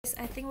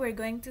I think we're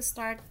going to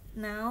start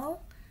now.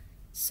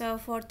 So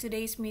for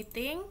today's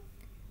meeting,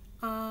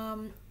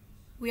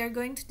 we are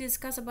going to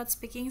discuss about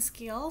speaking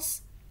skills.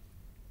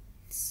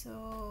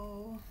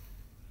 So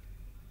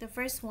the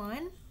first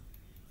one,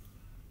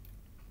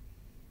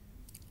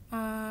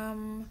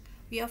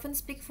 we often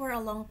speak for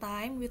a long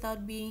time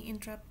without being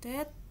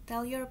interrupted.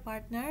 Tell your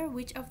partner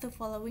which of the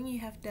following you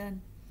have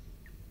done.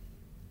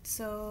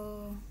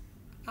 So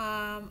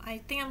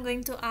I think I'm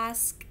going to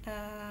ask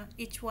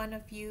each one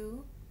of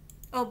you.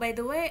 Oh, by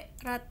the way,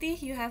 Rati,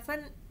 you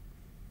haven't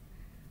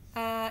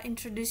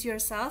introduced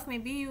yourself.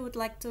 Maybe you would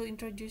like to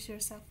introduce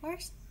yourself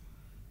first.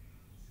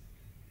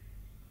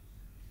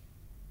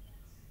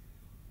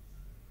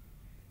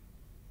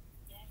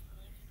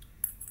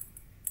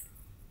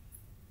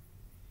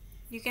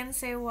 You can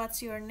say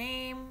what's your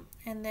name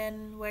and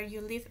then where you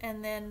live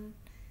and then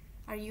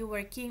are you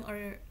working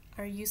or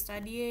are you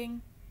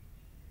studying?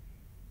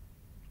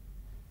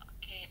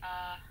 Okay,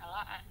 hello,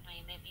 my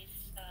name is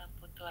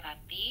Putu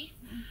Rati.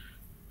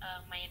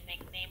 My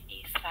nickname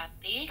is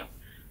Rati.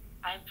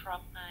 I'm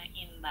from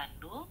in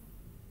Bandung,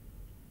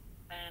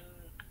 and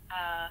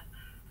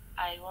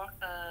I work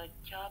a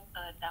job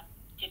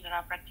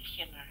general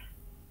practitioner.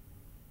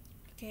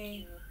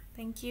 Okay,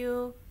 thank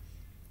you.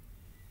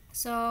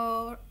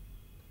 So,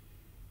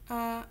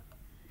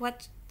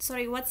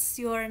 what's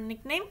your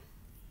nickname?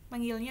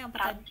 Panggilnya apa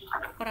tadi?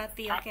 Rati.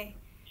 Rati, okay.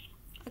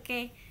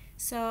 Okay,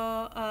 so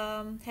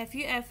have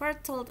you ever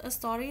told a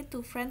story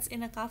to friends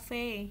in a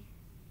cafe?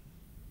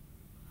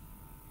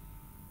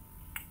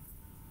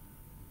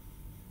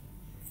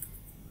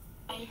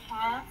 I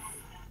have.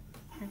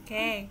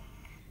 Okay.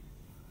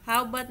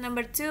 How about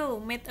number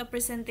 2? Made a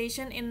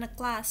presentation in a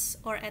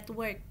class or at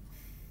work?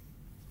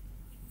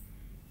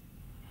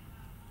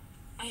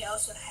 I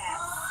also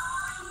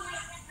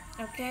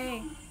have.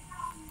 Okay.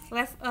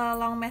 Left a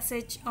long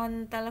message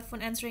on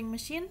telephone answering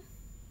machine?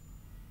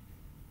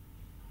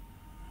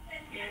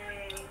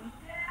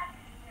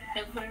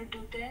 Never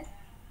do that.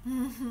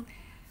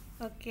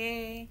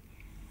 Okay.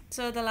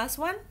 So the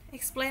last one,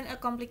 explain a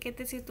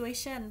complicated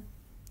situation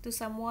to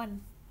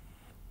someone.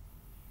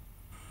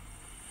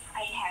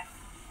 I have.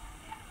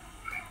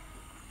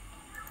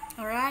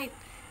 Alright.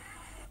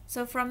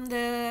 So from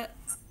the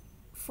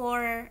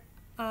four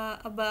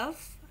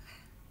above,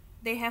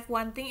 they have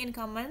one thing in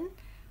common,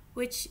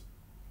 which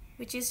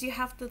is you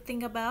have to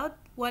think about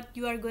what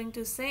you are going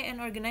to say and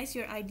organize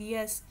your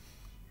ideas.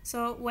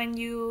 So when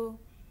you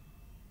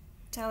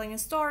telling a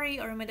story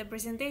or made a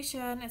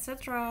presentation,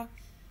 etc.,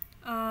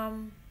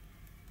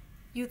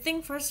 you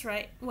think first,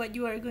 right, what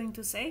you are going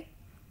to say,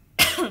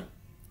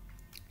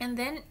 and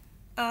then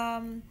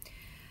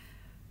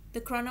the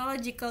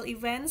chronological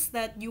events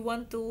that you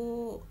want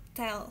to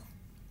tell.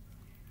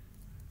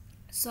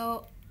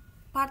 So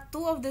part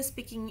 2 of the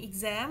speaking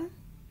exam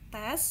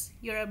tests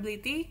your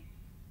ability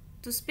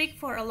to speak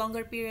for a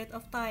longer period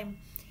of time.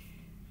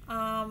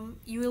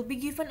 You will be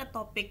given a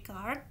topic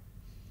card.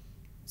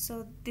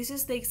 So this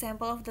is the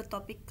example of the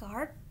topic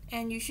card,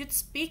 and you should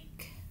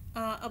speak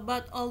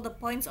about all the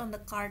points on the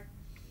card.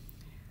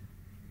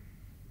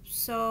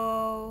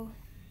 So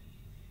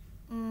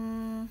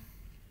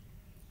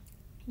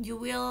you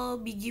will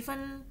be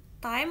given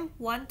time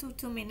 1 to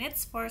 2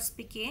 minutes for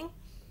speaking,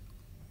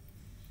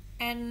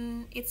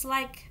 and it's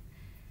like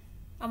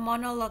a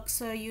monologue,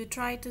 so you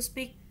try to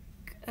speak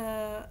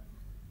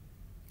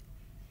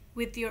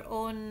with your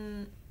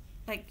own,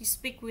 like you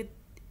speak with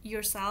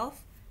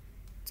yourself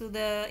to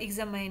the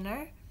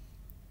examiner.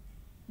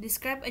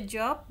 Describe a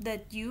job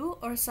that you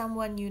or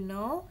someone you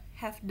know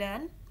have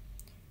done.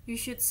 You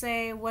should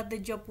say what the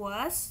job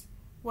was,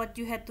 what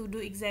you had to do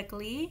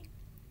exactly,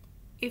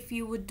 if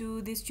you would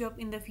do this job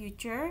in the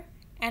future,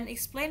 and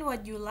explain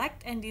what you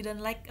liked and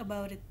didn't like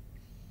about it.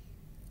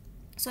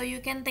 So you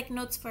can take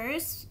notes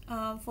first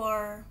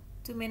for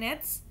 2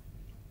 minutes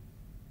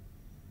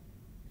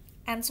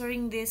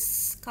answering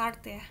this card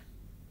ya.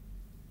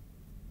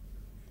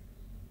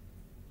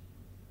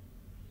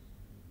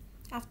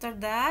 After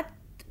that,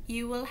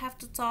 you will have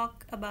to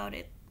talk about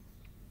it.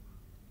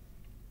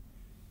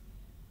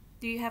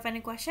 Do you have any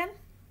question?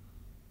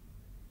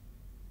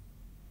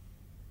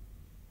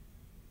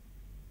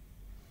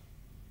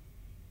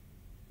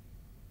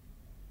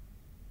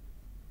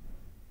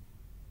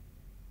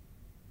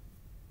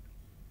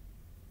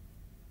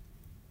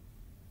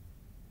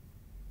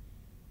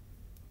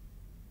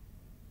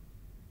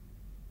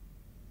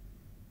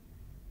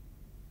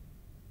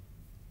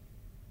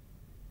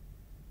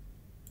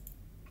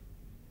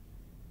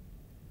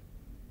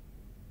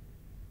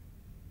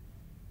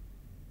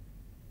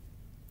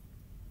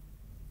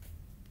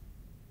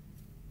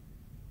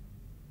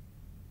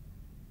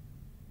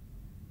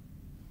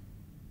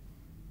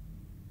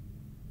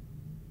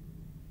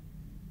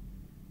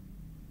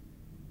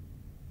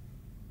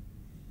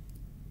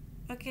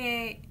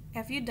 Okay,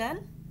 have you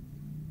done?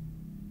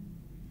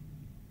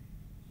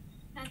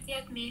 Not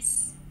yet,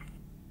 miss.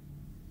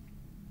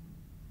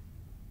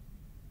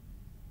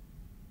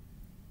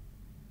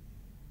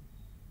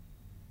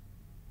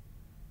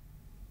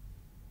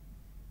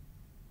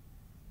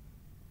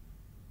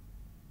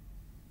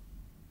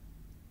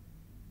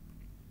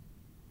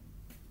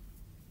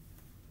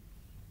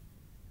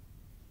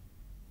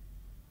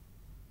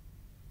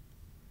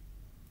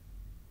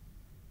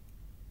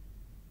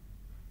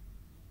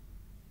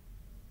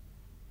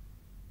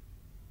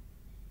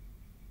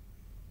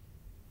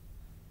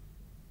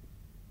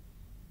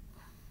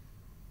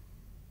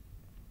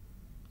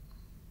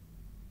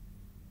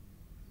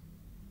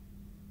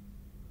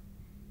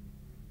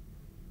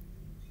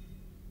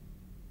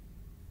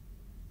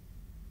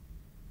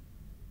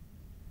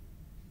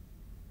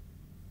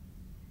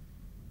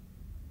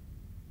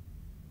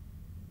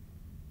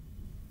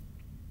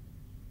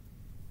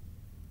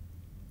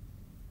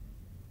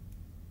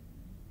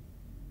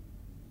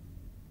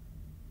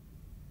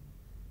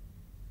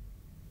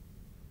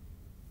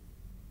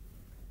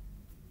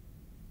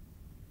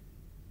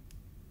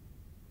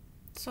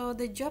 So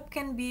the job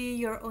can be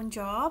your own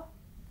job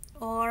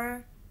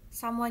or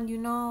someone you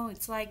know.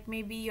 It's like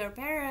maybe your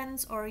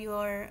parents or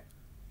your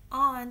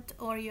aunt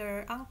or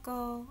your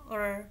uncle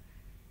or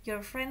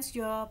your friend's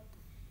job.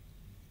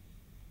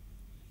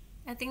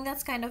 I think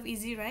that's kind of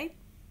easy, right?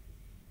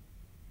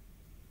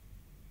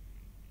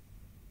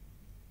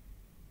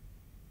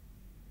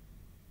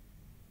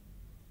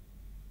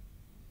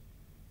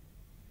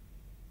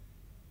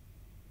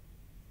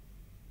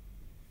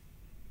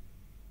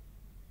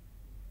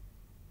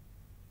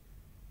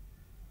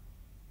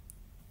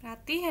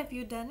 Rati, have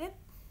you done it?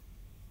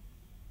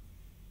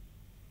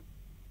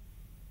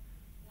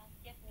 Not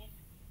yet, Miss.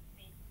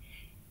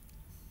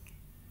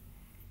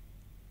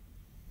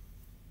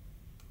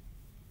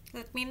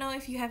 Let me know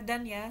if you have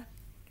done, yeah.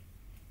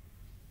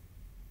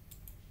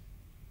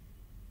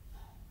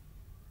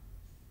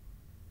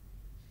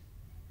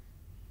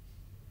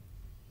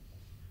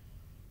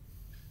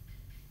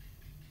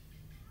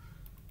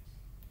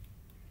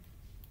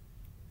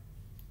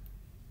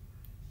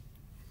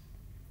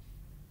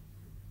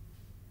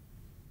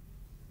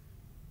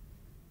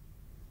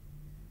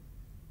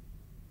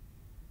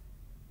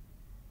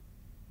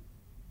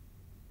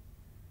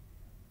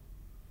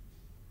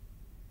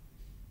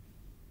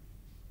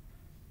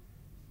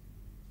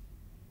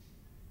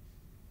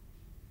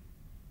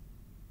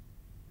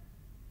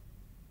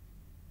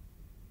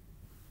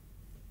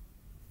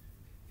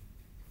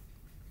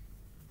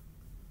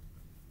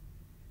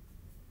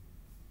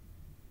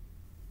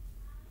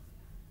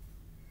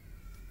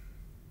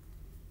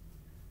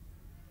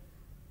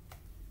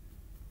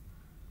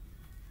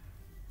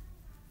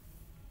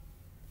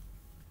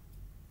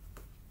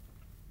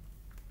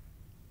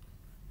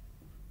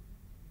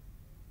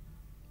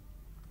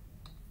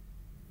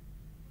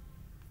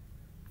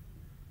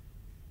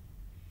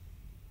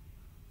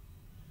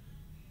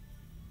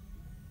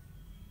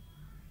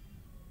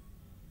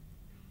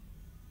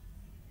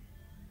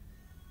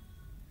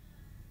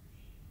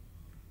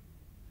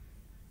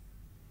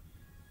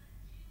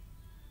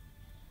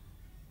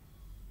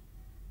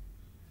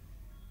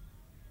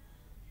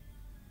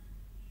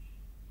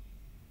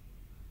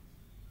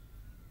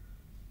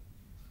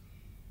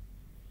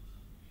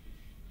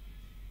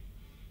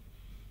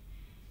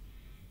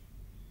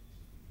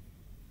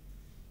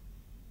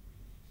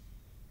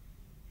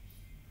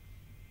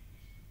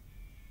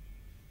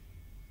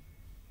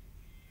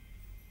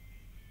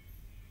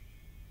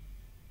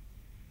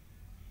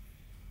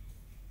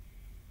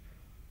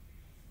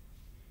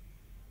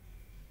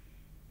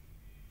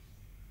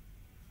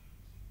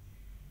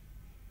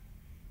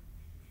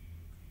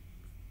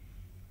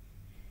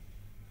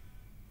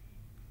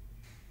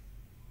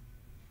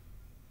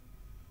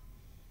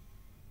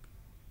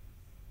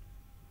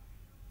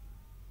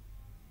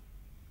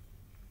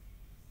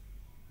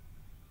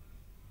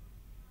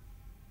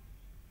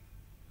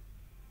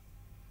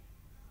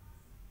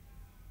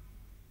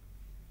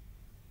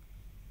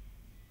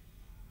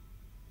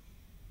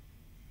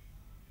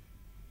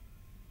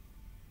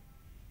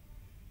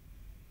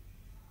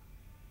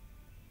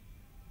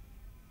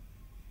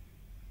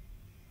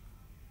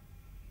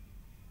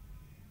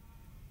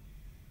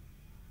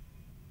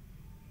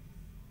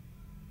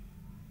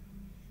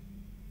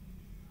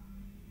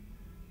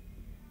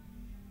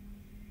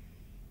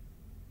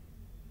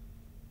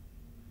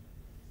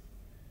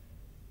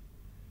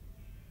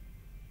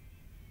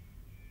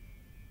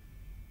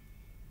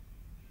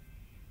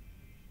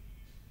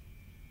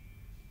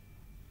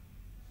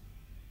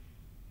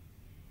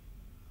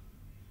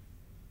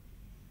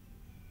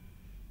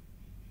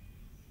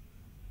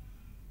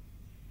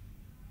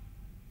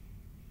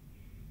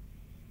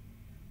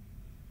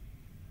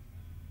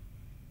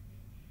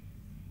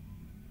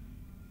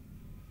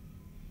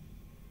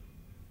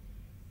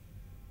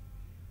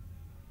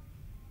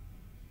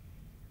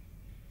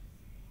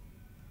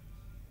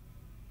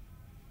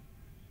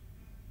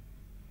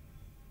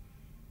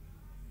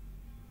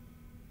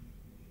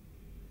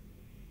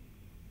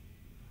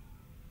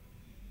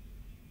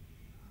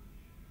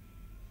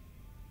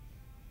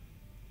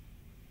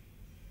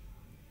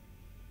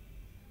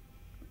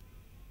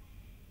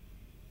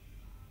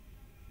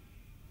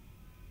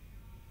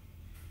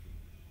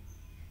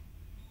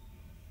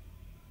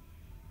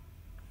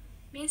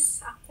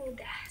 Miss, aku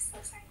udah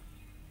selesai.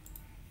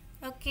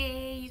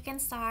 Okay, you can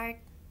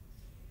start.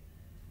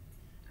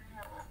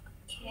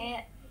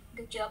 Okay,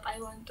 the job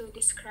I want to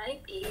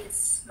describe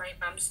is my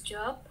mom's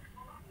job.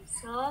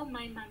 So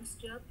my mom's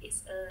job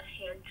is a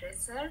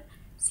hairdresser.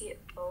 She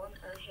owns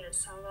a hair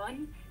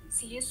salon.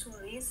 She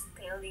usually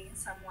styling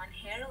someone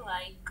hair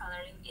like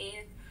coloring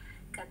it,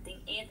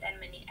 cutting it,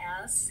 and many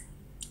else.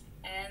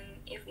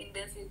 And if in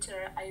the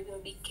future I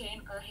will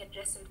become a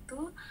hairdresser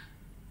too,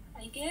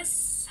 I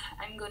guess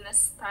I'm gonna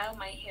style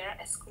my hair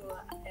as cool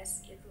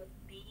as it would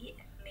be.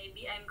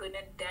 Maybe I'm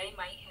gonna dye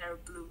my hair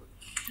blue.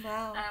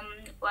 Wow.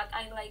 What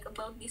I like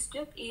about this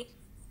job is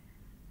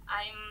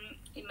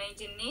I'm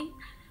imagining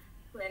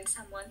when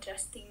someone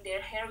trusting their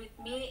hair with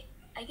me.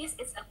 I guess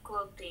it's a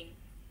cool thing.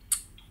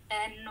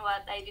 And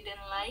what I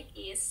didn't like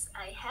is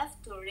I have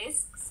to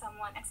risk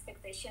someone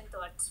expectation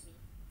towards me.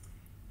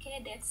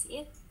 Okay, that's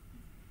it.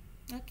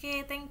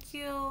 Okay, thank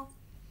you.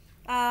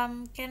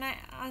 Can I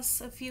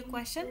ask a few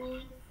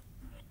questions?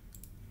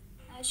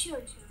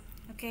 Sure, sure.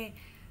 Okay.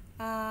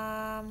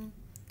 Um,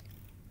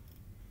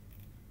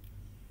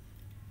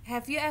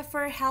 have you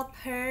ever helped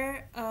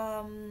her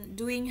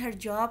doing her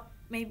job,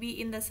 maybe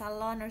in the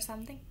salon or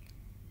something?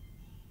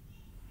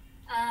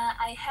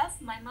 I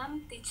have my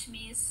mom teach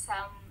me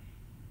some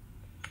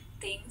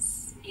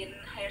things in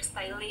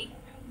hairstyling.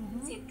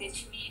 Mm-hmm. She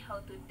teach me how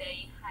to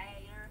dye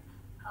hair,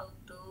 how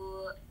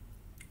to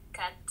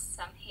cut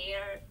some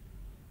hair.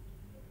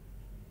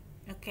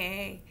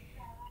 Okay.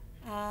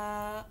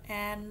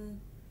 And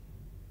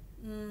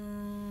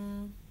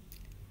mm,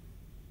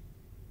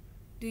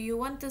 do you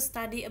want to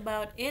study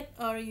about it,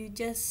 or you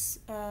just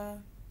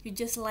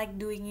like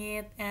doing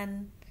it,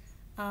 and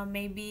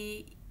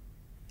maybe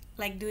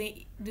like do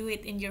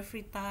it in your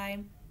free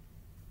time?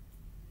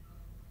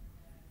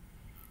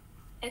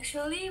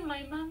 Actually,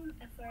 my mom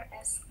ever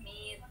asked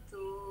me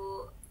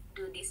to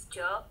do this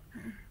job,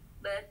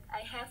 but I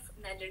have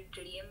another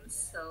dream,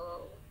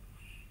 so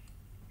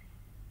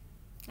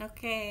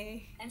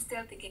Okay. I'm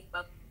still thinking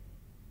about.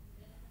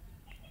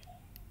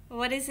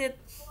 What is it?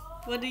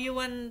 What do you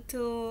want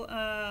to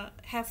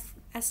have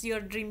as your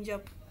dream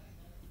job?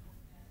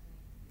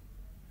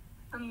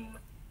 Um,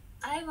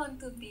 I want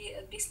to be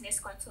a business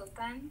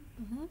consultant.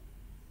 Mm-hmm.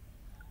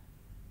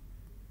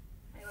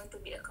 I want to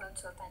be a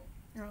consultant.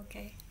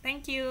 Okay.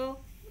 Thank you.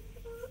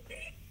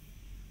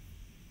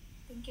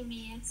 Thank you,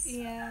 Miss.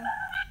 Yeah.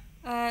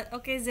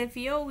 Okay,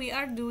 Zevio, we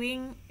are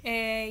doing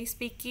a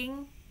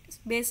speaking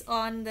based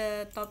on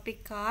the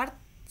topic card.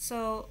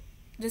 So,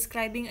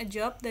 describing a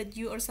job that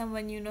you or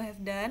someone you know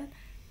have done.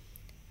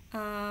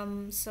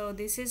 So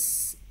this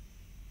is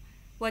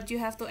what you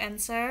have to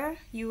answer.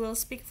 You will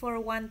speak for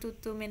 1 to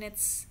 2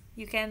 minutes.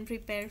 You can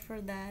prepare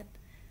for that.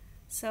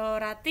 So,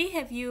 Rati,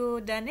 have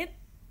you done it?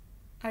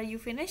 Are you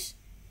finished?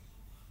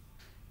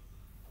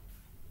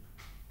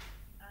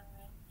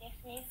 Yes,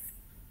 Miss.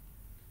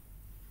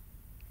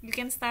 You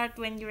can start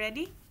when you're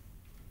ready.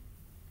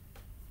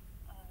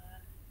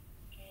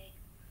 Okay.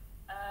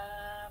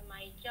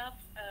 My job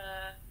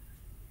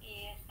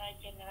is a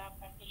general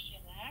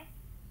practitioner,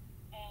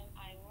 and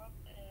I work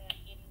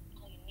in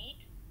clinic,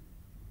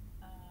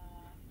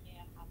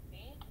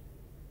 cafe.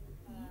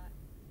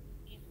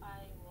 If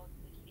I work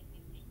with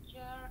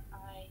teacher,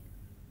 I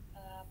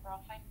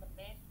provide the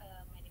best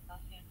medical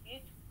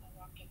service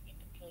working in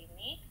the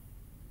clinic.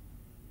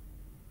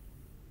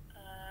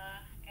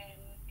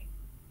 And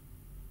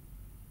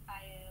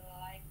I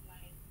like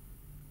my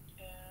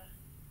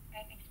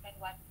can explain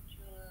what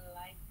you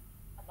like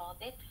about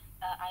it.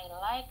 I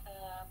like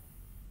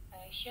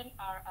patients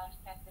are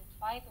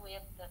satisfied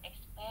with the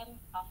extent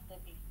of the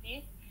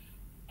disease,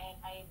 and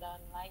I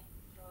don't like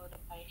to the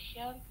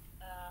patient.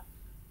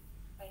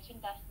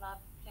 Patient does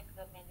not take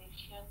the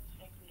medicines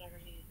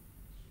regularly.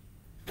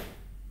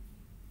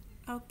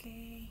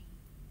 Okay.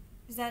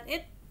 Is that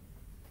it?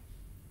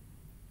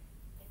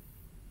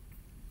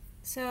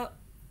 So,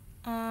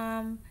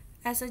 um,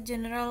 as a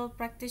general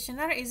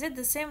practitioner, is it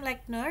the same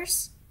like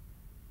nurse?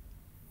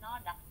 No,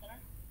 doctor.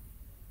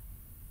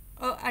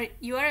 Oh,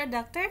 you are a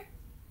doctor?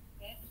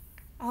 Yes.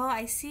 Oh,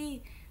 I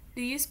see.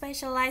 Do you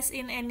specialize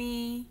in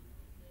any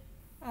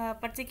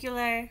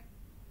particular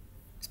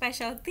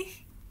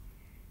specialty?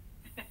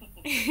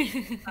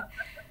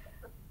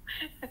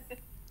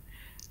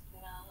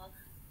 No,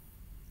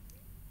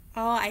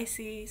 Oh, I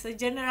see. So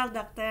general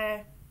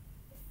doctor.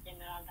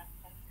 general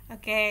doctor.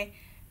 Okay.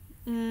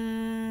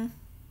 Mm,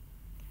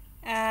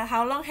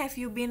 how long have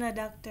you been a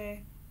doctor?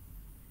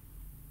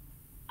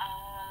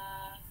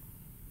 Uh,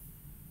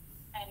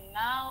 and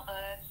now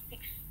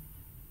 6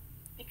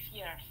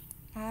 years.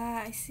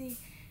 Ah, I see.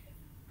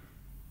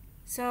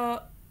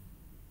 So,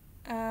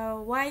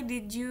 why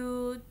did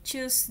you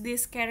choose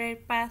this career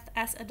path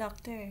as a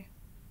doctor?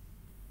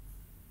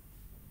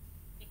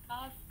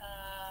 Because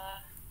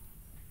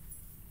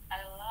I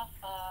love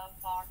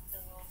for to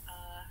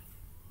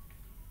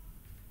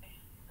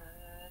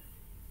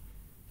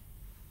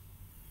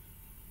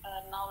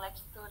uh,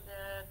 knowledge to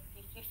the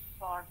disease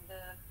for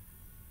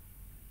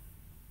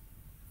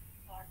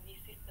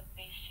disease the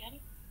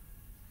patient,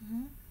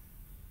 Mm-hmm.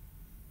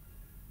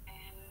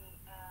 and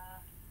uh,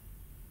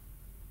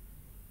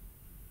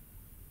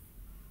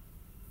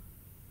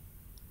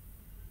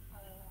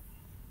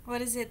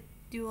 What is it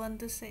you want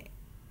to say?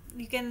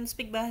 You can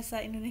speak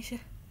bahasa Indonesia.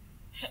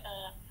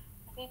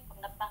 mungkin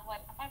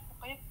pengetahuan apa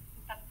pokoknya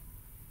tentang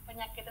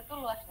penyakit itu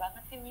luas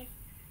banget sih, Miss.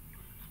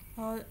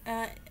 Oh,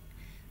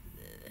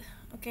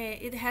 okay.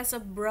 It has a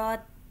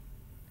broad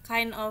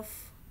kind of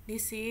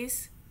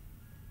disease,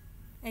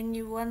 and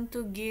you want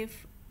to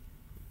give.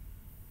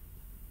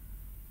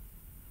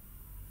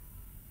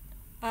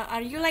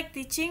 Are you like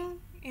teaching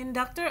in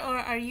doctor, or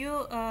are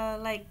you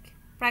like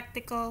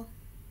practical?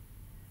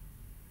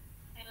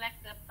 I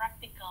like the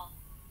practical.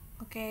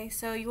 Okay,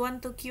 so you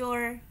want to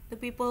cure the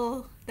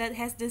people that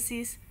has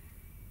disease.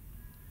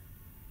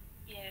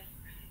 Yes.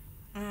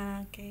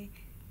 Ah, okay.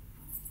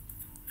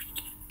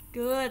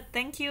 Good.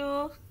 Thank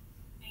you.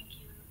 Thank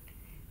you.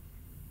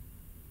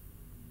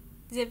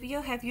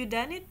 Zepio, have you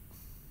done it?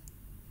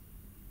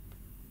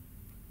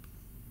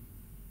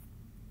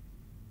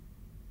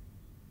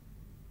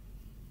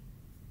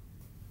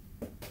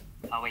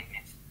 Wait,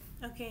 miss.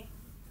 Okay.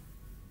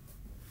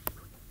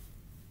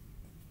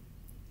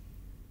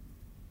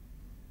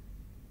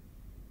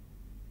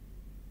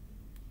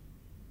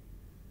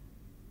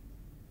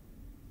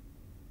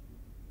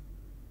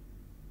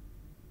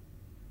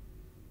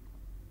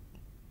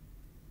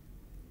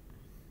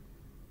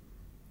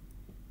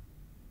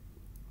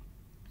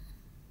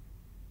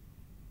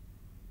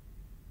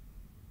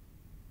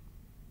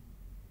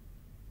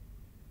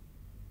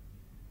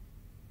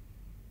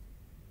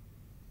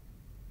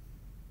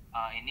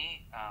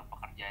 Ini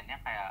pekerjaannya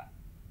kayak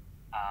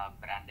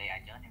berandai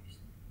aja kan ya, miss?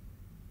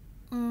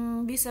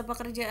 Bisa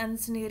pekerjaan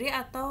sendiri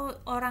atau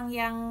orang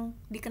yang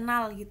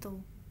dikenal gitu.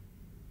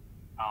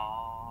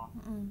 Oh,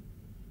 Mm.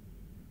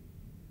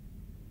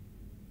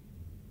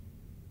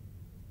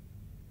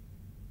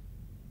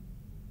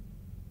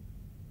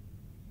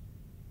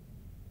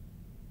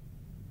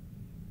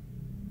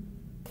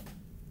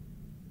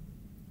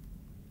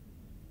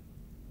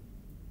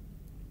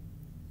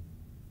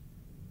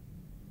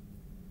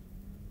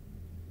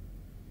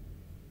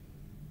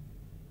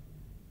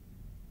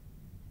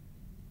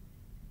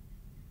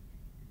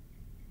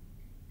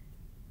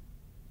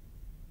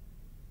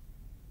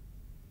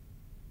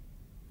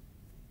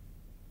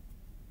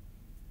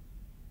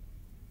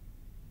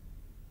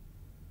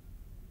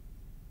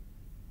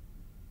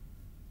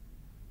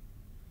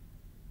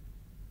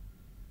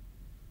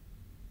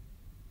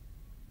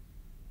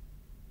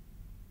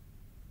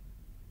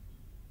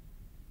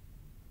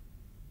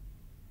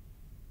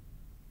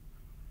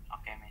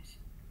 okay, miss.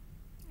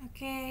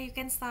 Okay, you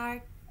can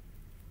start.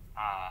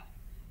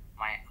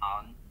 My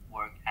aunt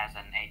worked as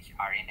an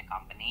HR in the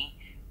company,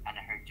 and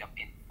her job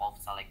involved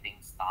selecting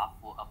staff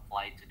who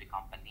apply to the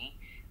company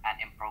and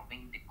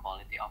improving the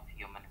quality of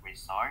human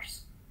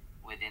resource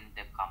within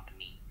the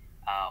company.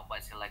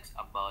 What she likes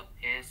about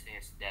is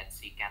that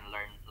she can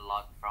learn a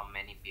lot from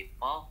many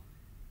people,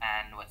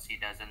 and what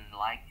she doesn't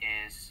like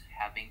is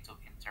having to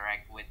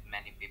interact with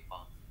many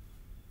people.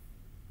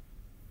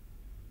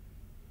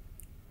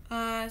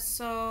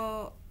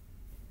 So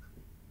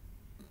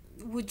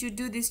would you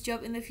do this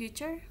job in the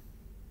future?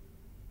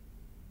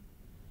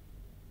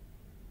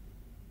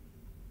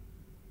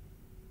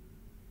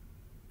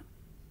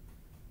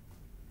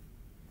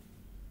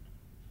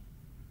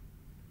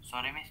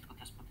 Sorry, miss,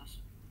 putus-putus.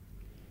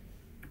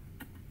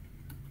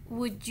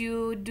 Would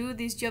you do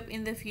this job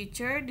in the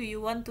future? Do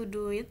you want to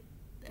do it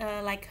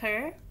like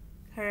her?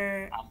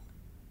 Her.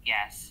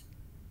 Yes.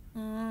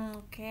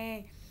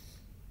 Okay.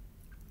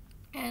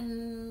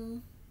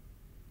 And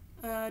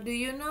do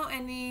you know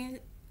any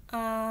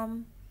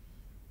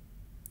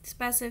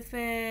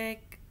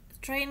specific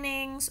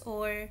trainings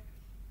or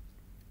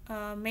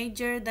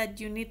major that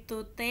you need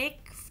to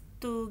take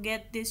to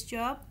get this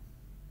job?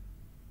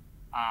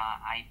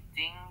 I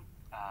think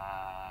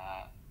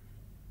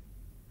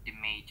the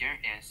major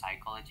is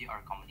psychology or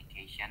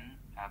communication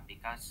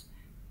because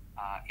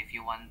if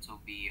you want to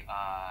be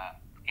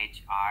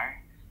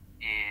HR,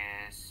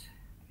 is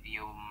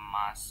you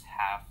must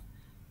have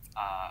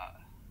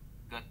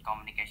good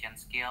communication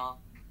skill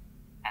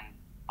and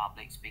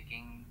public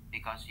speaking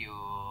because you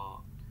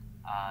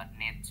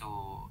need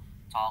to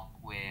talk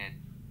with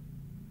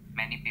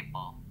many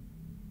people.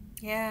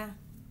 Yeah,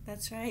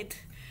 that's right.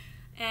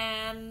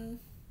 And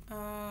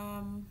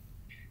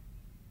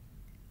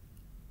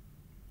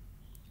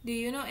do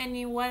you know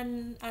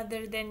anyone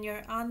other than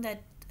your aunt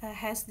that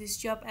has this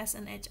job as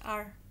an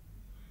HR,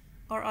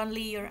 or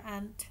only your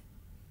aunt?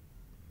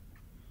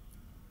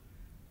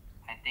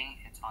 I think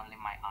it's only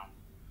my aunt.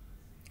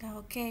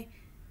 Okay.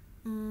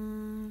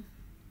 Mm,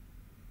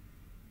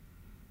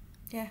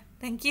 yeah,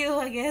 thank you,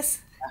 I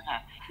guess.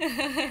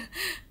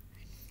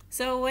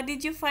 So, what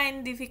did you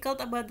find difficult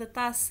about the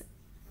task?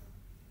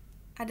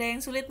 Ada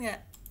yang sulit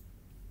nggak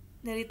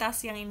dari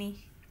task yang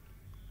ini?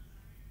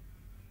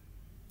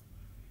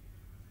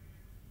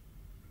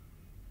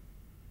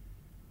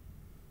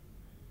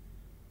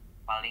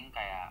 Paling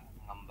kayak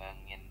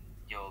ngembangin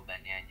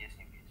jawabannya aja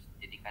sih, guys.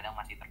 Jadi kadang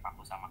masih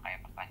terpaku sama kayak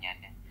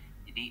pertanyaannya.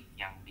 Jadi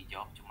yang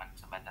dijawab cuma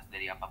sebatas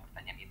dari apa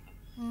pertanyaan itu.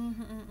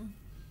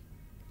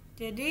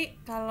 Jadi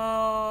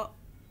kalau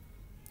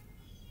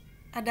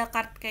ada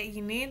card kayak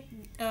gini,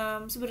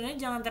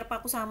 sebenarnya jangan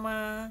terpaku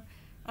sama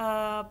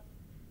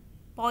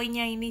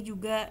poinnya ini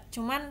juga.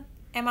 Cuman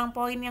emang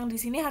poin yang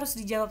di sini harus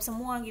dijawab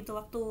semua gitu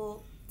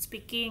waktu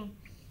speaking.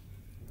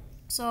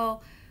 So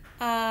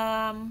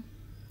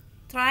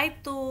try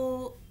to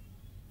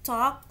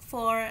talk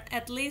for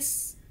at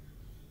least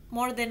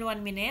more than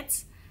 1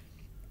 minute.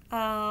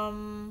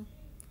 And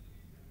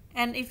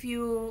if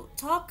you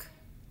talk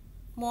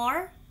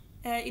more,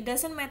 it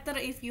doesn't matter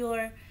if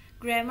your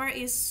grammar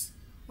is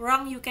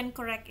wrong, you can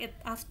correct it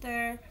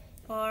after,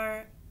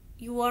 or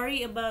you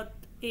worry about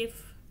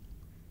if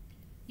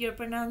your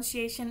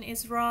pronunciation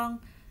is wrong.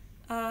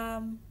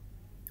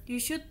 You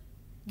should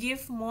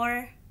give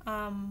more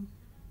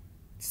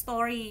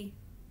story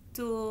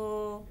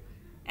to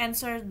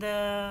answer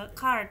the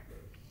card.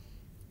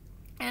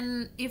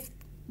 And if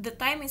the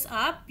time is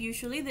up,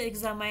 usually the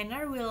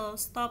examiner will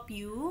stop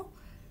you,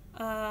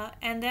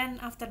 and then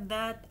after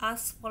that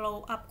ask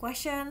follow-up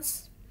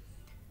questions.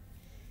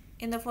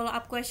 In the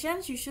follow-up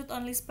questions, you should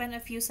only spend a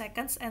few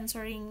seconds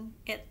answering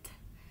it.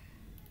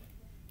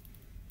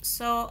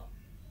 So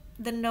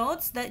the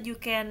notes that you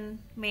can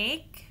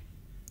make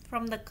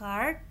from the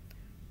card,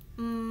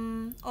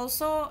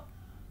 also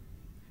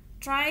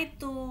try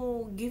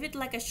to give it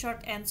like a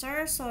short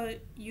answer, so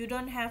you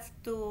don't have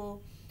to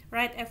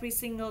write every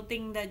single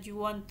thing that you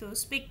want to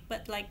speak,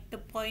 but like the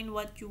point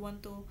what you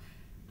want to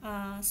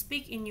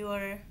speak in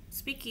your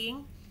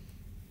speaking.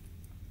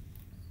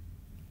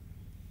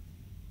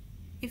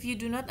 If you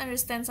do not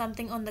understand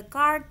something on the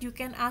card, you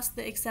can ask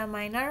the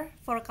examiner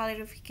for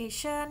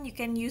clarification. You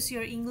can use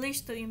your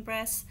English to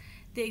impress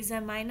the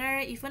examiner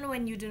even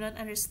when you do not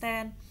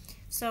understand.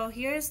 So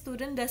here,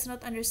 student does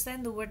not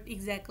understand the word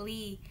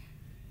exactly.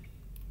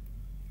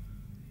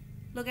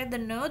 Look at the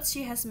notes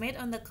she has made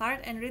on the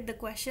card and read the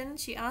question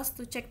she asked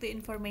to check the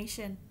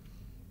information.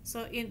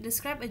 So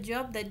describe a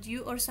job that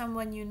you or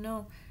someone you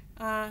know.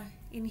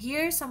 In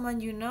here, someone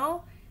you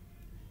know,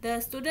 the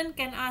student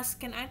can ask,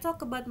 can I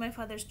talk about my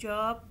father's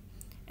job?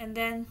 And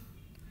then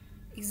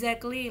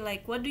exactly,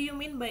 like what do you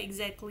mean by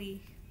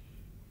exactly?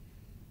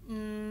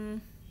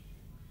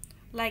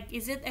 Like,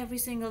 is it every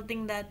single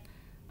thing that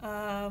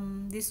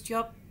this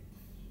job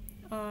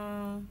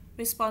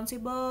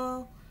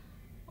responsible,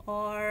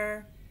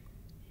 or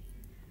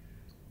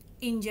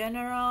in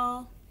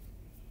general?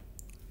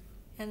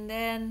 And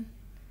then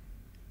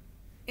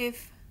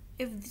if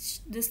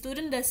the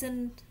student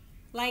doesn't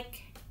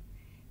like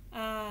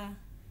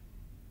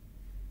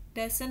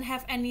doesn't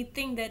have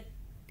anything that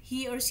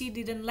he or she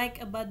didn't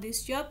like about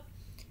this job,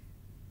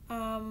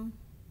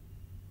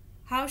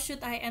 how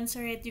should I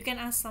answer it? You can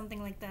ask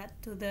something like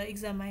that to the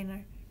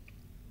examiner.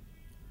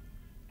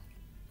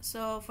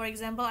 So for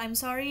example, I'm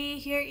sorry,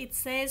 here it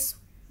says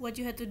what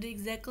you had to do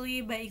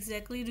exactly. By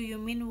exactly, do you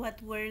mean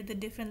what were the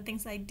different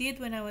things I did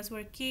when I was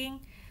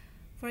working?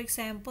 For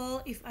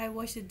example, if I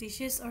wash the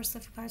dishes or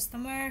serve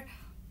customer,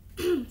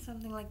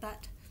 something like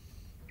that.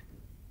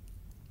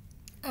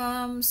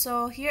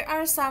 So here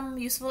are some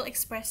useful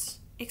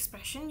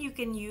expression you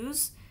can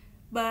use.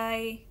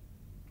 By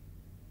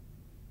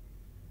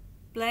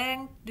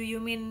blank, do you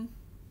mean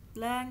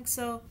blank?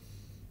 So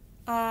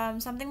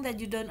something that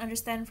you don't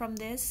understand from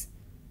this.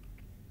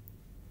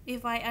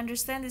 If I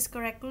understand this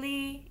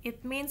correctly,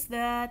 it means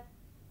that.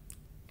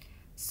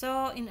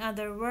 So in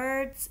other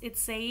words,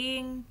 it's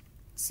saying,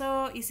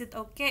 so is it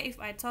okay if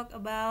I talk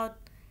about,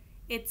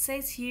 it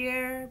says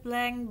here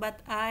blank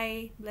but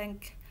I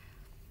blank.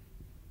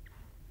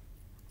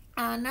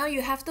 Now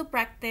you have to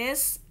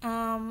practice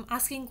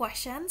asking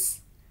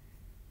questions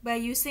by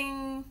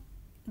using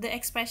the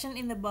expression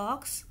in the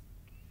box,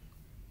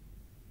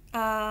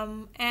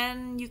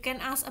 and you can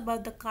ask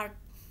about the card.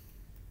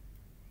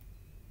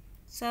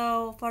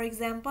 So for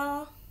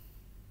example,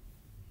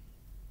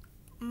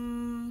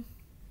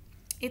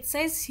 it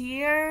says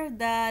here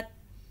that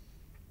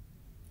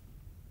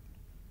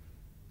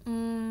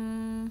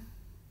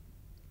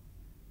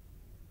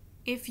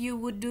if you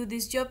would do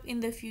this job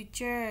in the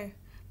future,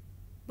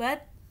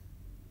 but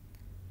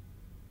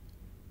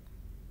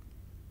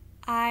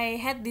I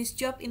had this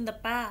job in the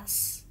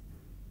past,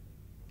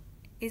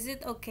 is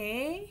it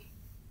okay?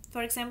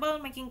 For example,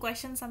 making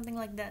questions, something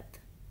like that.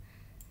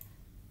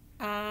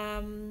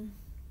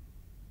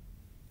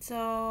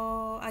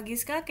 So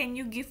Agiska, can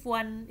you give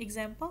one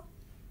example?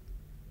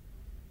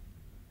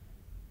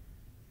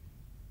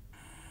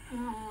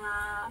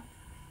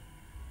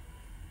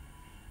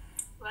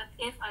 What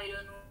if I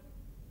don't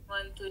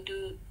want to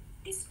do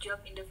this job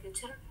in the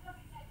future?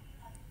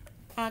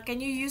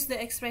 Can you use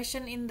the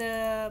expression in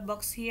the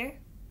box here?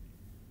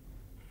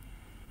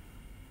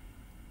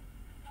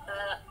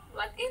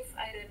 What if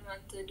I don't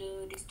want to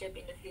do this job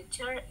in the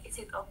future? Is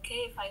it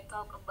okay if I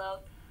talk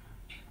about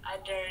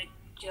other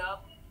job?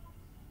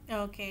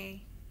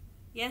 Okay.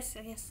 Yes.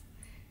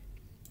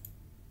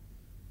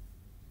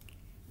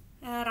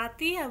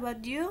 Rati, how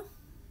about you?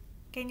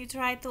 Can you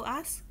try to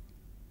ask?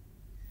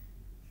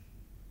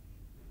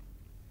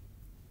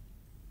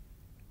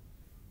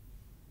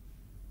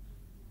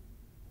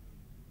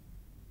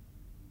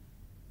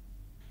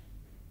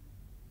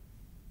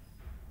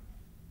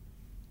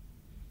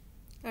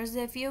 Or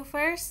Zefio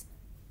first?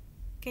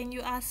 Can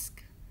you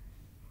ask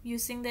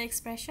using the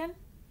expression?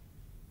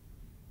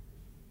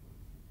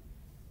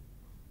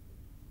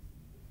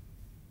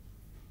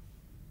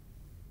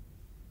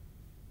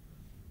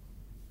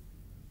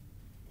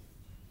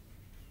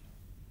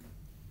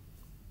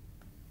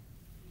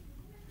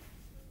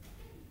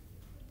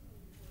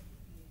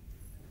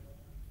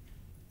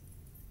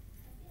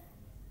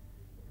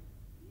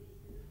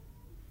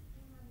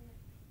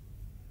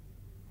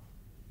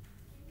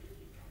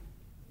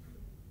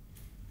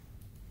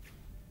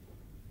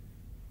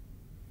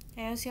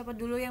 Ayo, siapa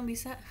dulu yang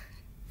bisa?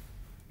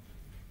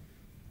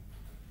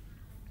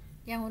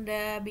 Yang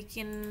udah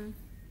bikin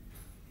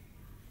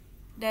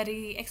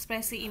dari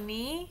ekspresi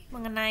ini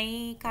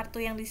mengenai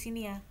kartu yang di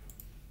sini ya.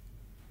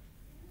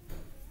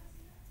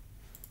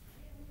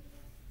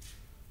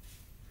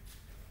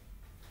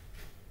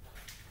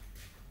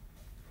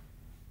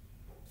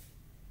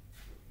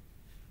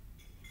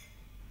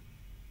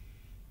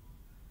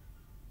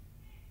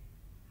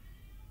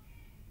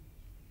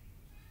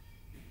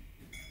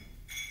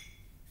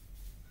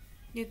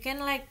 You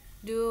can like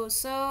do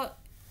so.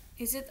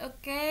 Is it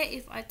okay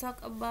if I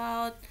talk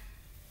about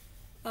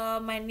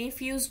my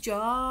nephew's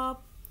job,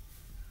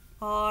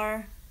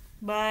 or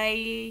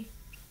by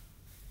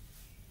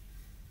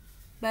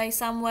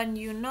someone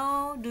you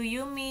know? Do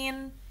you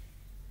mean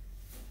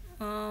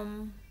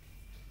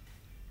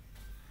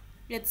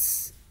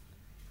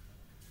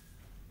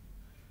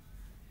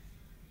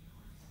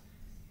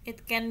it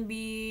can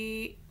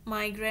be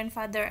my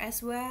grandfather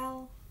as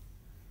well?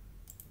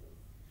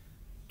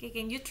 Okay,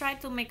 can you try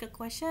to make a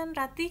question,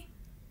 Rati?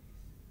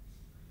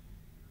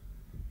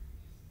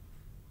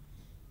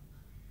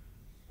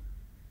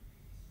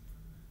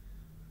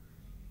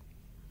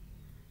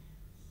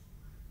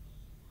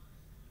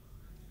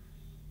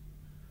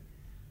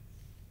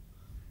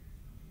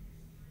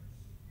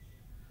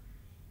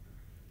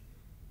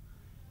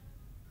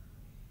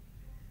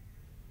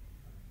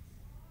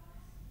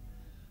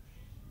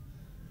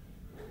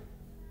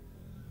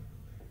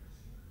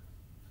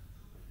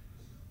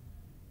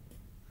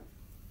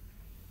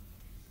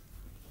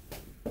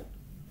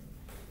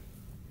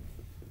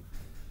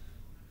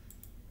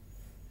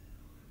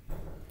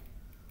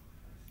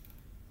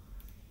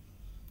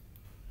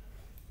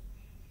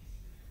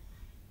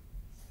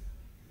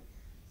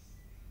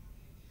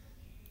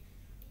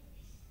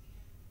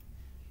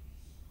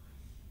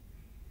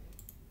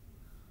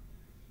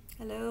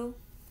 Hello?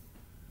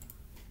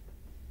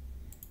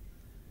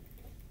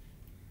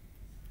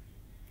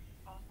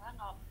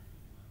 Nggak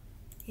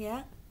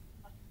Ya?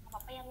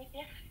 apa-apa ya, Miss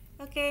ya.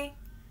 Okay.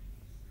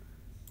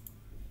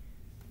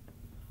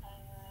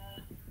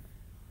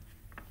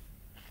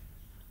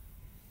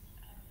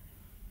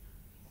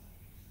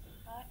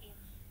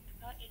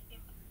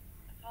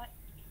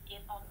 Is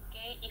it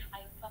okay if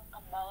I talk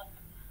about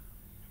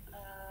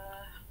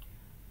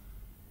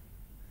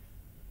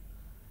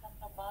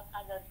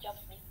other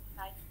jobs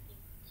besides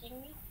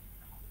teaching?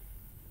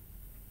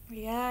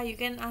 Yeah, you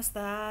can ask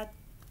that.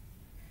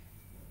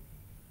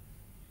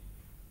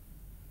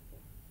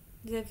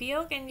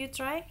 Xavier, can you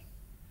try?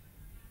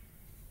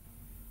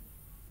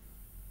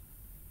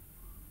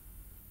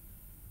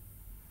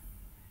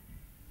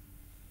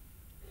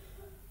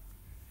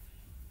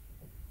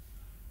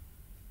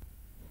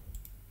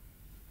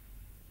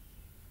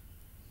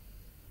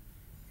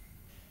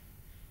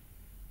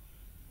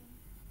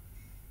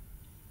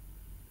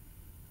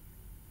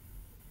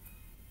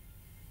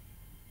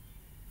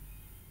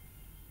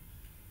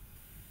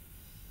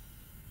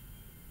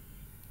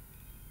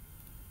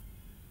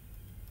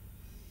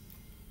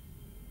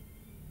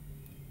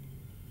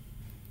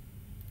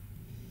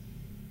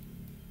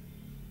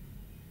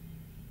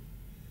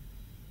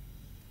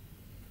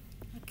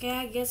 Okay,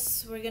 I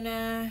guess we're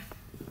gonna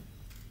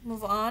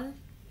move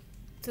on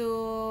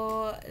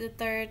to the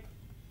third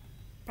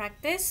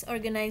practice,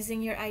 organizing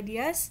your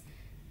ideas.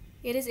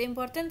 It is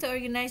important to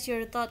organize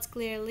your thoughts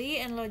clearly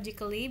and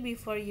logically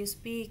before you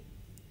speak.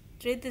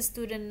 Read the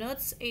student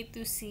notes A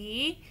to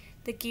C.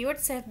 The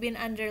keywords have been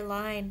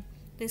underlined.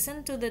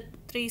 Listen to the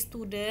 3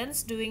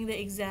 students doing the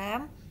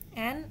exam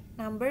and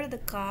number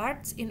the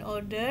cards in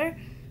order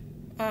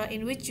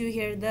in which you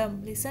hear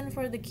them. Listen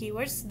for the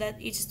keywords that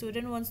each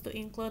student wants to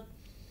include.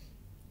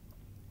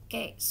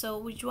 Okay, so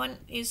which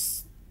one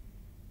is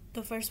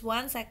the first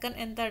one, second,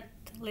 and third?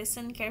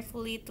 Listen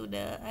carefully to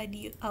the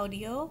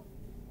audio.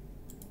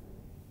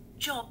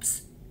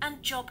 Jobs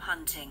and job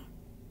hunting.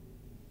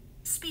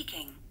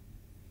 Speaking.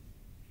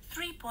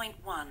 3.1.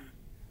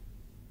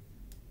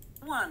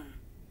 1.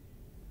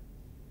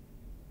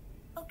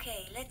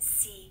 Okay, let's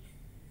see.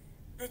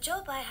 The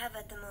job I have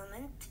at the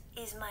moment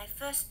is my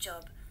first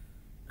job.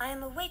 I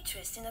am a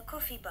waitress in a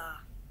coffee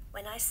bar.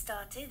 When I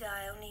started,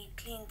 I only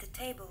cleaned the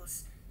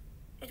tables.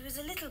 It was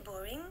a little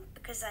boring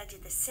because I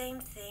did the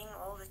same thing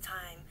all the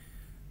time.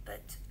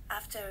 But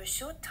after a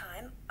short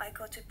time, I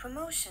got a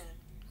promotion.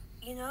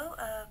 You know,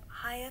 a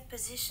higher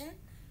position.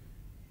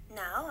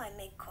 Now I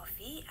make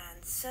coffee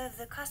and serve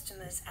the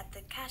customers at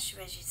the cash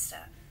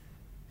register.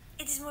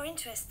 It is more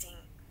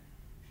interesting.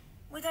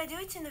 Would I do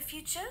it in the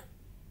future?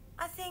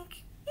 I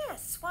think,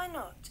 yes, why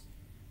not?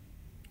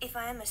 If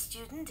I am a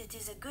student, it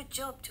is a good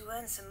job to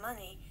earn some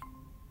money.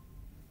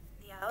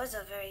 The hours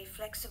are very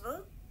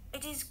flexible.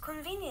 It is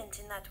convenient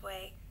in that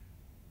way.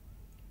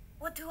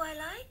 What do I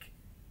like?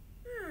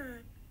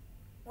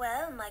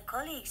 Well, my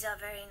colleagues are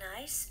very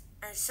nice,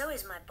 and so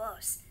is my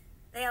boss.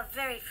 They are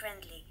very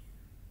friendly.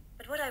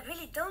 But what I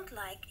really don't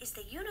like is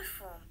the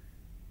uniform.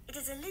 It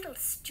is a little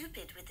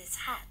stupid with this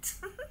hat.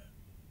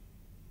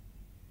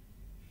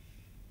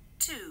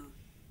 2.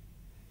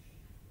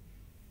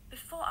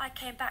 Before I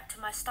came back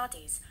to my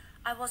studies,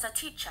 I was a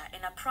teacher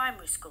in a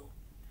primary school.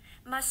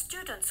 My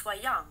students were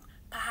young,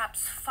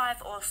 perhaps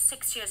 5 or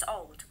 6 years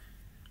old.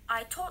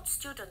 I taught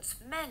students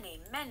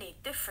many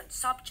different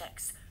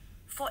subjects.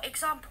 For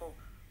example,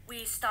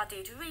 we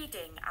studied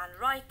reading and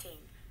writing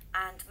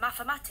and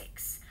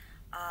mathematics,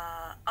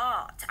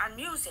 art and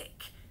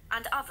music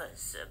and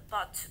others,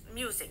 but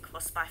music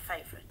was my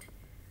favorite.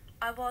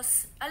 I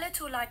was a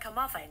little like a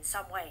mother in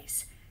some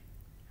ways.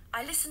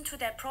 I listened to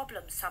their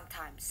problems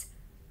sometimes.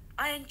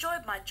 I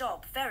enjoyed my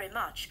job very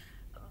much,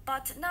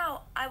 but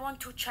now I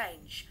want to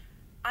change.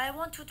 I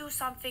want to do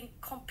something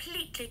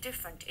completely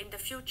different in the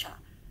future,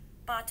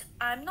 but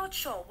I'm not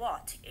sure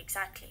what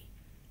exactly.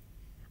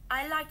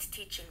 I liked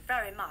teaching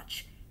very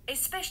much,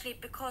 especially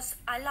because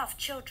I love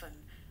children,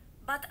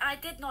 but I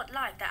did not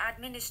like the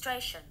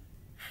administration.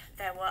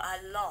 There were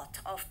a lot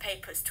of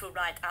papers to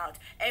write out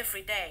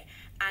every day,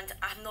 and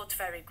I'm not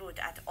very good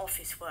at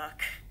office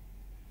work.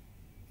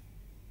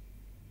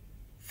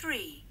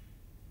 3.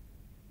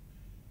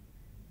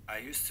 I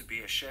used to be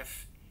a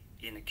chef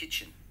in a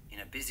kitchen in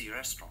a busy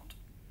restaurant.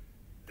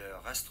 The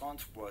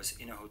restaurant was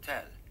in a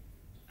hotel,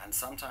 and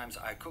sometimes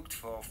I cooked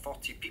for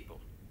 40 people,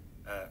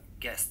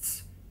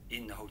 guests,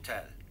 in the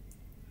hotel.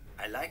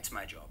 I liked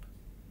my job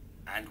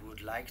and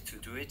would like to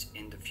do it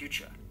in the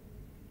future,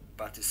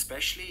 but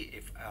especially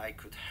if I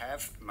could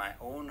have my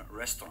own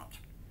restaurant.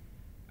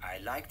 I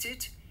liked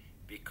it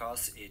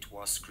because it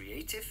was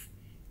creative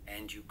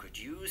and you could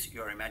use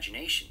your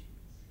imagination.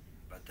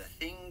 But the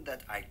thing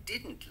that I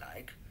didn't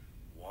like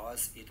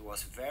was it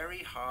was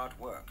very hard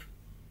work.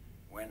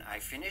 When I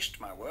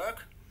finished my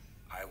work,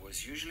 I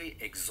was usually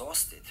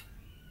exhausted.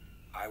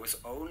 I was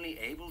only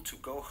able to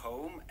go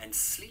home and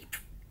sleep.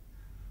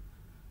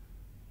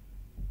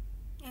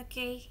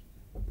 Okay.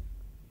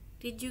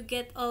 Did you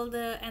get all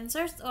the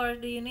answers or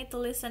do you need to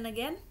listen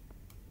again?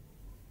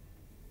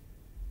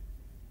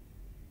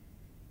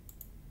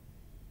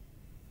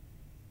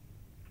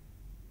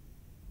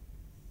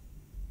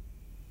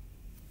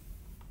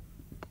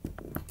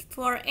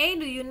 For A,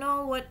 do you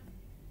know what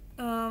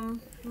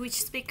which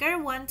speaker,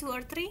 1, 2,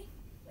 or 3?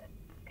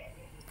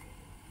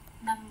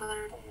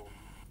 Number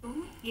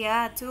 2.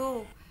 Yeah,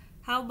 2.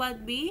 How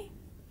about B?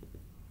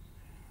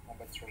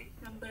 Number 3.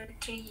 Number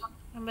 3.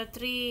 Number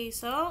 3.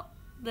 So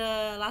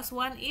the last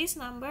one is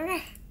number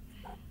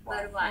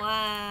Number 1.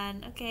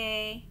 1.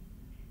 Okay.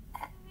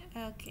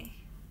 Okay.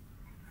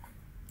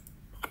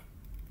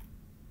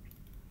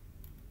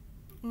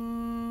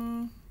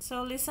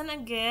 So listen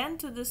again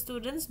to the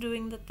students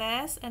doing the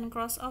test and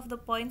cross off the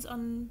points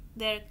on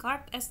their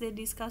card as they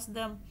discuss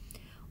them.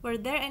 Were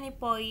there any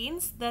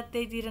points that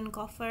they didn't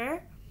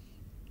cover?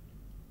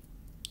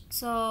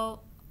 So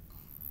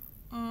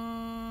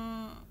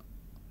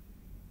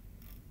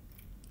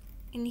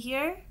in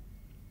here,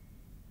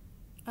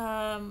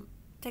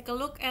 take a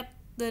look at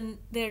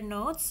their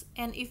notes,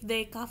 and if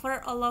they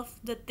cover all of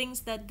the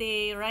things that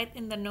they write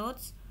in the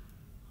notes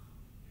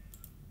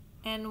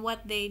and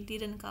what they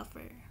didn't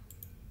cover.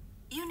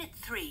 Unit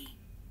 3.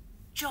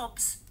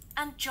 Jobs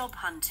and job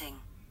hunting.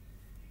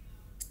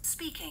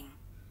 Speaking.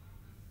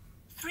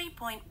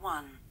 3.1.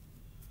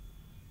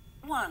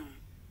 1.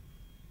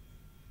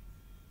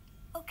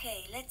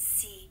 Okay, let's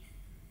see.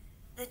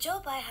 The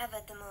job I have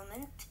at the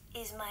moment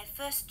is my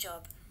first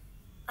job.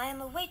 I am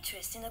a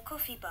waitress in a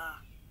coffee bar.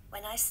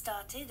 When I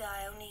started,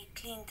 I only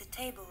cleaned the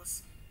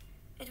tables.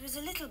 It was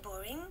a little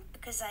boring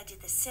because I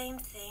did the same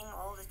thing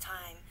all the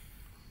time.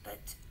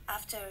 But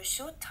after a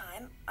short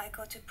time, I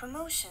got a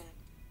promotion.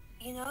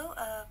 You know,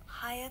 a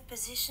higher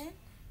position.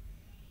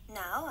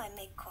 Now I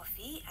make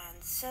coffee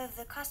and serve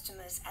the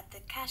customers at the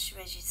cash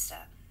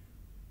register.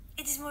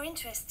 It is more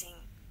interesting.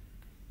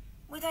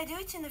 Would I do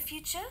it in the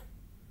future?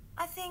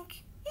 I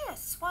think,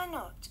 yes, why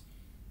not?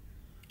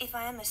 If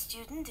I am a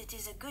student, it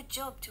is a good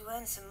job to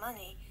earn some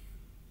money.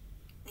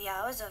 The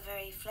hours are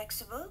very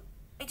flexible.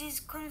 It is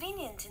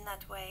convenient in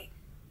that way.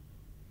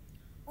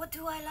 What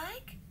do I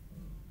like?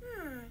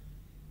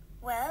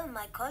 Well,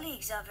 my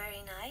colleagues are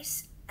very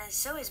nice, and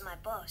so is my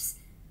boss.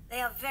 They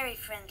are very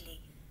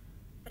friendly.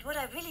 But what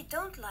I really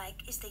don't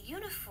like is the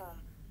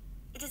uniform.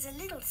 It is a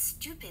little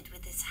stupid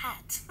with this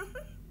hat.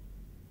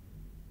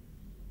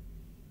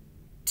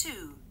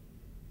 2.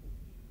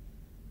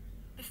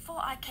 Before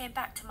I came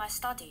back to my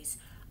studies,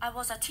 I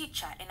was a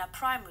teacher in a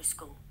primary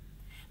school.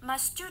 My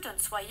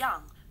students were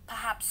young,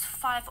 perhaps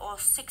 5 or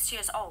 6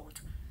 years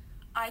old.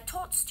 I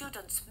taught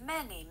students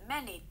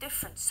many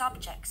different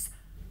subjects.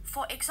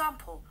 For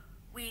example,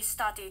 we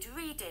studied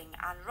reading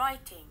and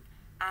writing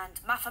and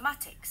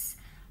mathematics,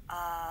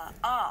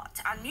 art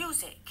and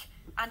music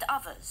and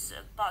others,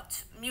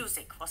 but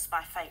music was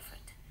my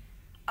favorite.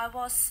 I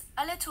was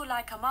a little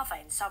like a mother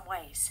in some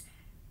ways.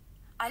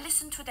 I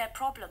listened to their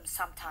problems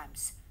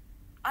sometimes.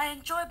 I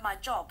enjoyed my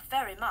job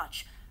very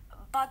much,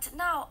 but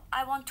now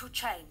I want to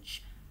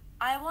change.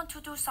 I want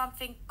to do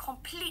something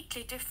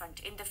completely different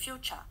in the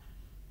future,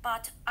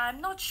 but I'm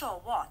not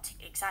sure what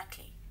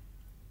exactly.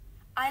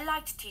 I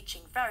liked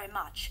teaching very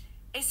much,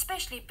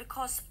 especially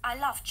because I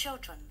love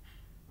children,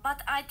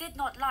 but I did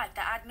not like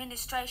the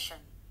administration.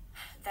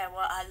 There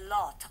were a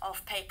lot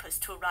of papers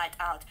to write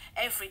out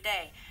every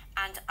day,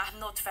 and I'm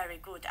not very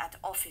good at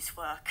office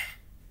work.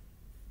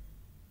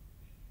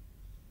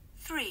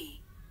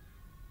 3.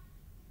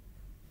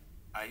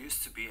 I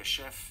used to be a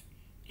chef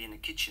in a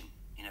kitchen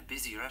in a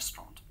busy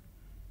restaurant.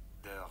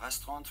 The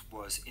restaurant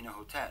was in a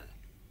hotel,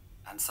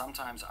 and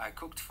sometimes I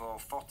cooked for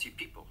 40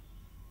 people,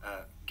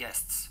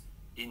 guests,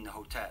 in the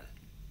hotel.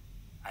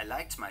 I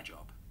liked my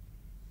job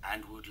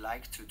and would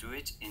like to do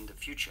it in the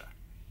future,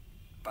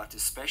 but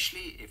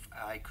especially if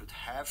I could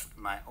have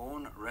my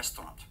own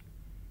restaurant.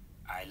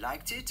 I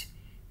liked it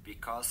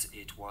because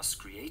it was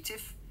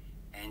creative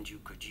and you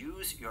could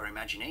use your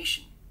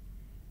imagination.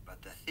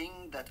 But the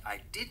thing that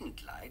I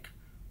didn't like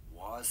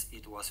was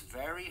it was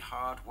very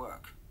hard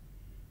work.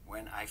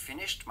 When I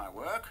finished my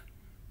work,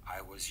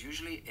 I was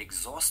usually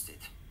exhausted.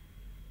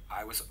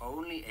 I was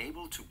only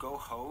able to go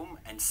home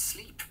and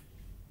sleep.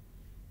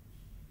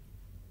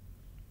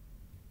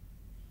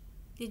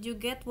 Did you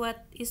get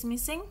what is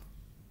missing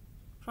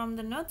from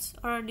the notes,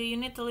 or do you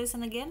need to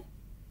listen again?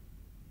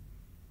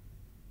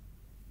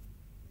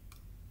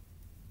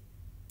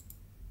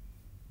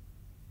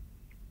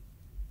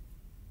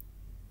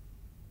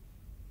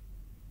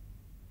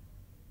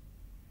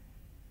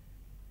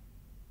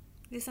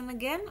 Listen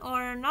again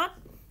or not?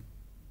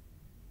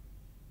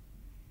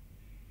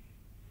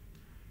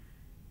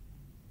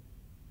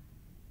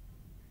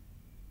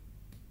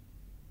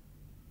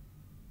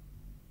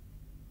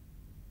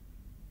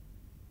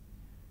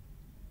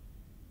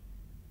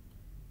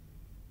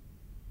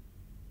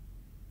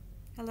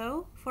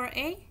 Hello, for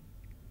A?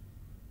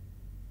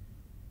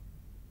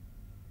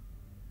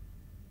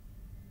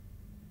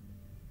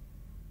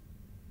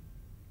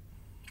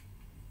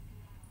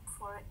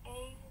 For A,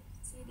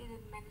 she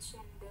didn't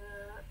mention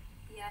the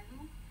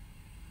piano.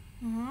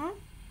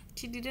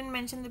 She didn't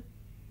mention the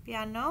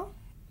piano.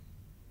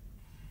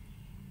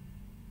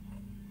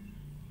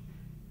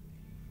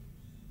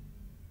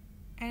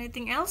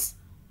 Anything else?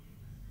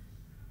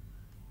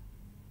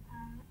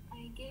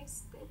 I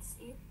guess that's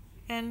it.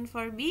 And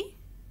for B?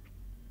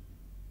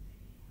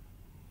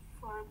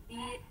 For B,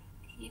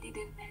 he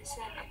didn't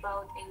mention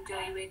about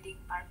enjoy wedding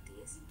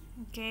parties.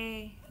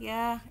 Okay,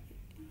 yeah,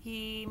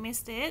 he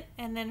missed it.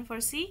 And then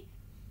for C?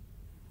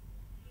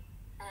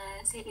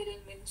 She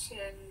didn't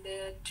mention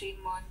the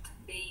 3-month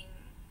being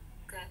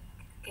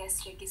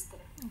cash register.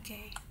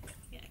 Okay,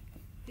 yeah,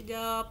 good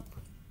job.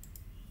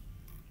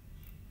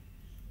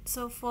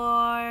 So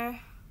for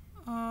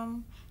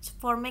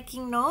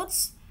making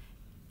notes,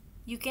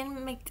 you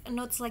can make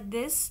notes like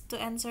this to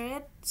answer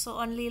it. So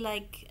only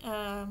like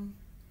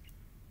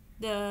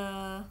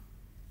the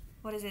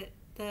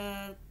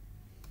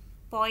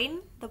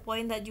point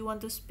that you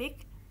want to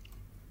speak.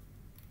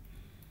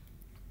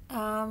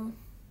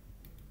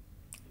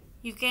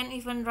 You can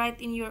even write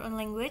in your own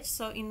language,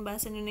 so in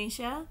Bahasa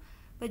Indonesia,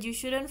 but you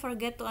shouldn't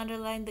forget to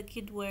underline the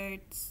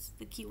keywords.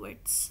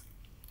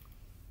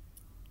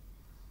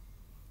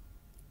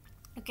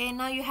 Okay,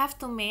 now you have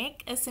to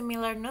make a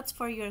similar notes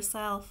for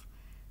yourself.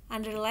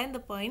 Underline the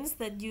points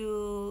that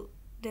you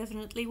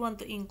definitely want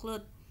to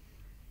include.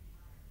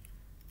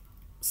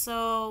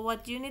 So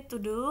what you need to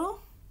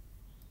do,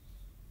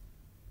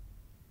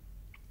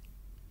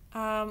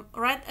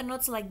 write a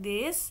notes like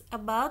this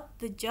about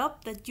the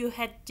job that you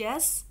had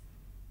just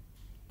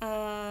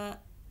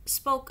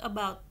spoke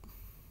about.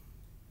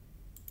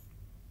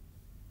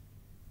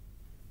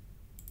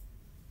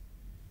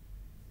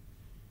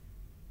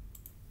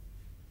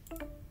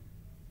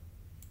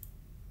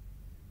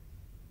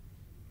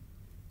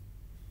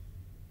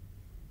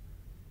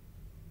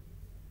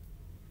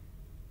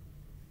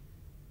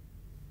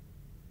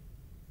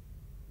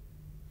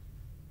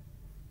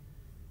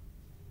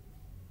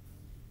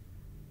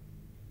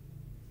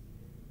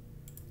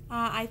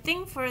 I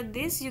think for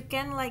this you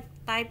can like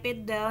type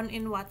it down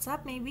in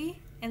WhatsApp maybe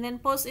and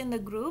then post in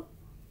the group.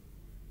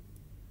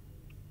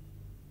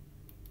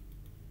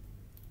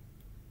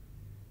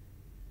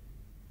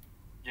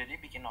 Jadi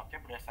bikin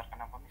notnya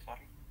berdasarkan apa nih,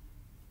 sorry?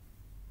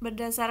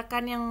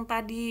 Berdasarkan yang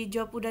tadi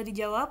jawab udah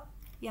dijawab,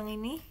 yang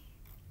ini,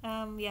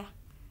 ya.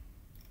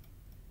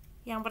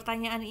 Yang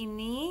pertanyaan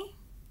ini,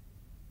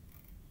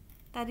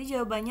 tadi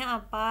jawabannya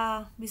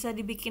apa? Bisa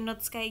dibikin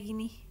notes kayak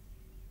gini.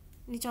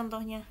 Ini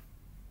contohnya.